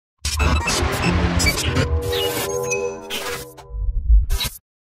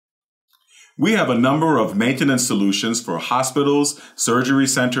We have a number of maintenance solutions for hospitals, surgery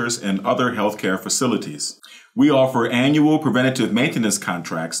centers, and other healthcare facilities. We offer annual preventative maintenance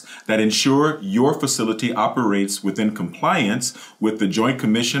contracts that ensure your facility operates within compliance with the Joint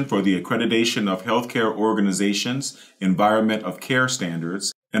Commission for the Accreditation of Healthcare Organizations, Environment of Care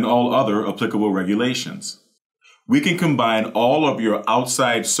Standards, and all other applicable regulations. We can combine all of your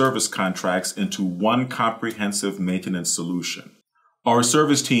outside service contracts into one comprehensive maintenance solution. Our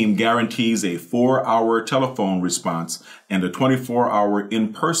service team guarantees a 4-hour telephone response and a 24-hour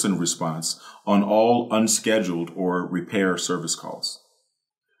in-person response on all unscheduled or repair service calls.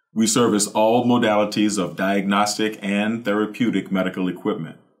 We service all modalities of diagnostic and therapeutic medical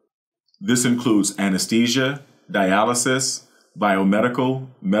equipment. This includes anesthesia, dialysis, biomedical,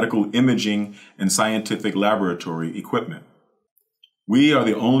 medical imaging, and scientific laboratory equipment. We are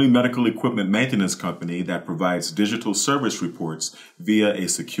the only medical equipment maintenance company that provides digital service reports via a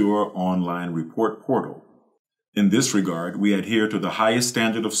secure online report portal. In this regard, we adhere to the highest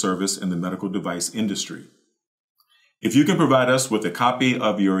standard of service in the medical device industry. If you can provide us with a copy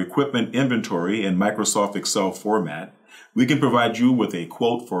of your equipment inventory in Microsoft Excel format, we can provide you with a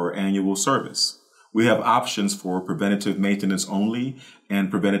quote for annual service. We have options for preventative maintenance only and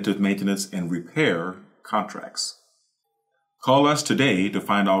preventative maintenance and repair contracts. Call us today to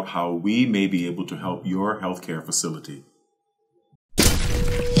find out how we may be able to help your healthcare facility.